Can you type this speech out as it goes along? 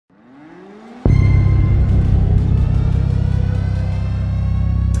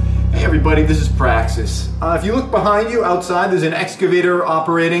everybody, this is Praxis. If you look behind you outside, there's an excavator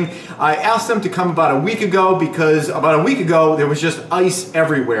operating. I asked them to come about a week ago because about a week ago there was just ice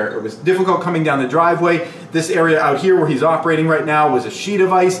everywhere. It was difficult coming down the driveway. This area out here where he's operating right now was a sheet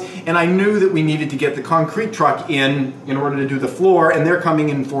of ice, and I knew that we needed to get the concrete truck in order to do the floor, and they're coming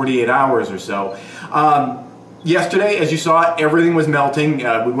in 48 hours or so. Yesterday, as you saw, everything was melting.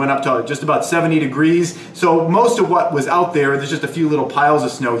 We went up to just about 70 degrees. So most of what was out there's just a few little piles of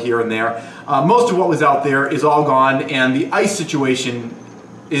snow here and there. Most of what was out there is all gone, and the ice situation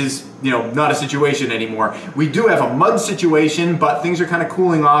is, not a situation anymore. We do have a mud situation, but things are kind of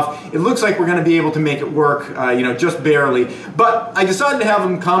cooling off. It looks like we're going to be able to make it work, just barely. But I decided to have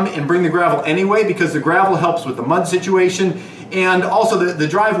them come and bring the gravel anyway because the gravel helps with the mud situation. And also the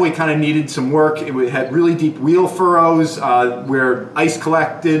driveway kind of needed some work. It had really deep wheel furrows where ice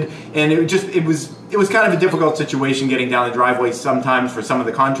collected, and it was kind of a difficult situation getting down the driveway sometimes for some of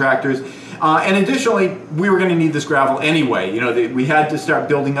the contractors. And additionally, we were going to need this gravel anyway. We had to start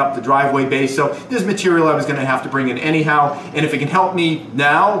building up the driveway base, so this material I was going to have to bring in anyhow. And if it can help me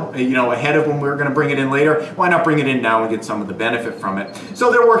now, ahead of when we were going to bring it in later, why not bring it in now and get some of the benefit from it?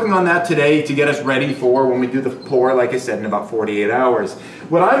 So they're working on that today to get us ready for when we do the pour, like I said, in about 48 hours.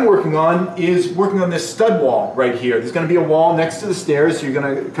 What I'm working on is working on this stud wall right here. There's going to be a wall next to the stairs, so you're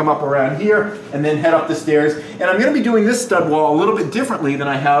going to come up around here and then head up the stairs. And I'm going to be doing this stud wall a little bit differently than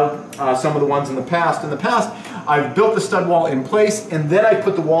I have some of the ones in the past. In the past, I've built the stud wall in place and then I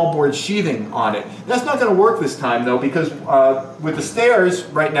put the wallboard sheathing on it. That's not going to work this time though, because with the stairs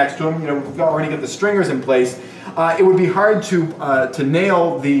right next to them, we've already got the stringers in place. It would be hard to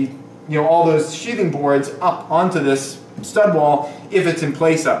nail the all those sheathing boards up onto this stud wall if it's in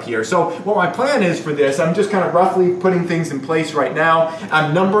place up here. So what my plan is for this, I'm just kind of roughly putting things in place right now.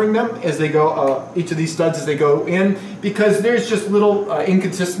 I'm numbering them as they go, each of these studs as they go in, because there's just little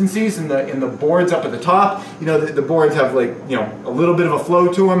inconsistencies in the boards up at the top. The boards have like a little bit of a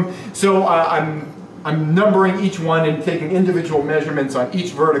flow to them. So I'm numbering each one and taking individual measurements on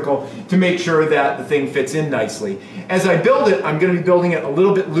each vertical to make sure that the thing fits in nicely. As I build it, I'm going to be building it a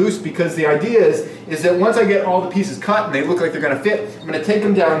little bit loose because the idea is that once I get all the pieces cut and they look like they're going to fit, I'm going to take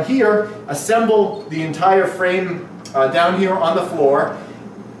them down here, assemble the entire frame down here on the floor,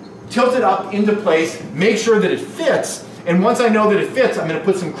 tilt it up into place, make sure that it fits, and once I know that it fits, I'm going to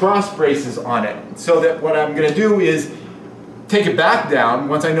put some cross braces on it. So that what I'm going to do is take it back down.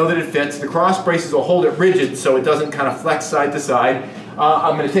 Once I know that it fits, the cross braces will hold it rigid so it doesn't kind of flex side to side.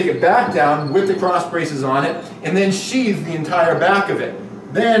 I'm going to take it back down with the cross braces on it and then sheathe the entire back of it.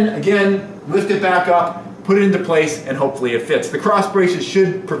 Then again, lift it back up, put it into place, and hopefully it fits. The cross braces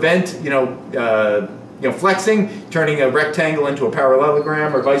should prevent flexing, turning a rectangle into a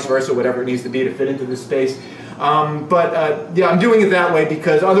parallelogram or vice versa, whatever it needs to be to fit into this space. Yeah, I'm doing it that way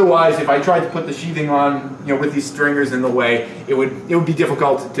because otherwise, if I tried to put the sheathing on, with these stringers in the way, it would be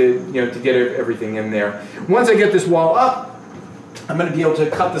difficult to get everything in there. Once I get this wall up, I'm going to be able to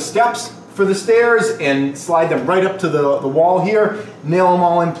cut the steps for the stairs and slide them right up to the wall here, nail them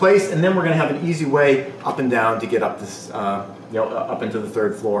all in place, and then we're going to have an easy way up and down to get up this, up into the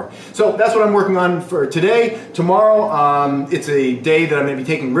third floor. So that's what I'm working on for today. Tomorrow, it's a day that I'm going to be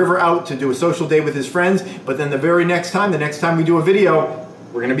taking River out to do a social day with his friends, but then the next time we do a video,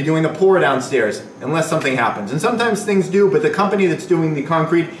 we're going to be doing the pour downstairs, unless something happens. And sometimes things do, but the company that's doing the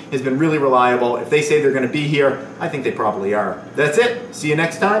concrete has been really reliable. If they say they're going to be here, I think they probably are. That's it. See you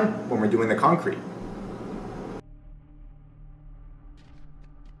next time when we're doing the concrete.